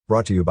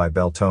Brought to you by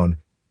Beltone,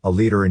 a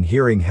leader in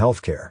hearing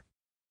healthcare.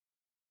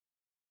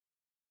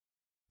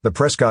 The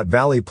Prescott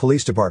Valley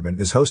Police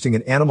Department is hosting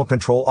an Animal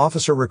Control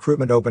Officer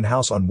Recruitment Open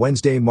House on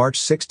Wednesday, March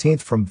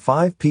 16th from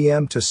 5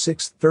 p.m. to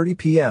 6:30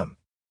 p.m.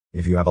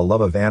 If you have a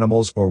love of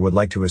animals or would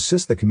like to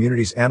assist the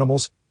community's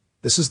animals,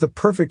 this is the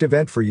perfect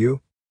event for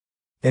you.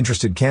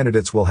 Interested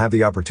candidates will have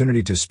the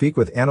opportunity to speak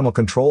with animal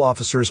control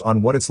officers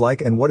on what it's like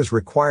and what is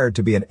required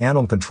to be an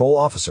animal control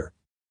officer.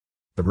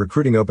 The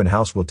recruiting open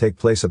house will take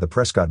place at the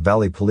Prescott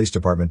Valley Police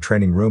Department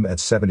Training Room at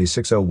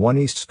 7601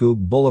 East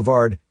Skoog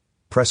Boulevard,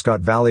 Prescott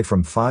Valley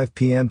from 5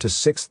 p.m. to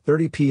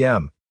 6:30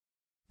 p.m.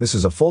 This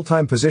is a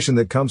full-time position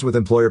that comes with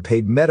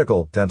employer-paid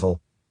medical,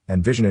 dental,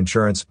 and vision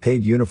insurance,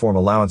 paid uniform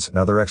allowance, and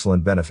other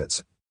excellent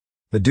benefits.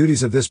 The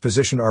duties of this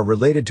position are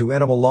related to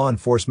animal law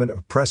enforcement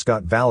of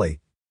Prescott Valley.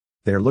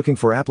 They are looking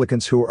for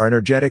applicants who are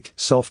energetic,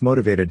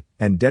 self-motivated,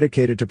 and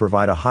dedicated to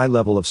provide a high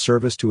level of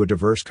service to a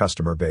diverse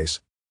customer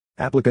base.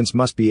 Applicants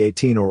must be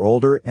 18 or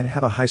older and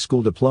have a high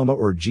school diploma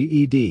or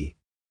GED.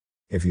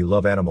 If you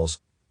love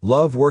animals,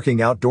 love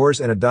working outdoors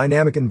in a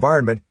dynamic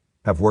environment,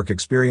 have work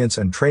experience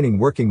and training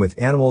working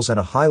with animals and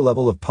a high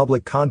level of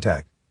public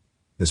contact,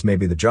 this may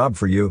be the job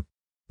for you.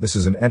 This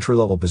is an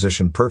entry-level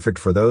position perfect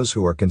for those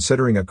who are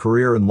considering a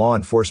career in law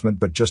enforcement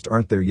but just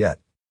aren't there yet.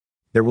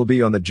 There will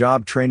be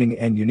on-the-job training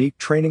and unique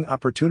training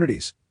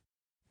opportunities.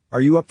 Are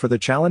you up for the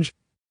challenge?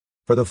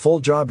 For the full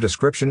job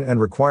description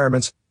and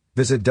requirements,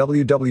 visit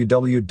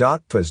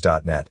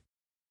www.pwis.net.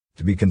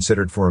 To be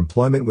considered for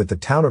employment with the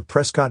town of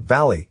Prescott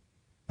Valley,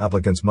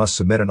 applicants must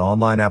submit an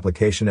online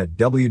application at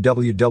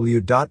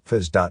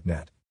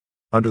www.pwis.net.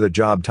 Under the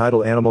job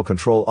title Animal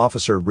Control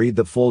Officer, read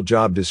the full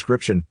job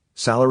description,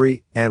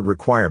 salary, and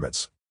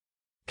requirements.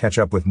 Catch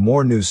up with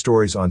more news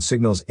stories on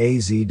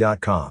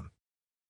signalsaz.com.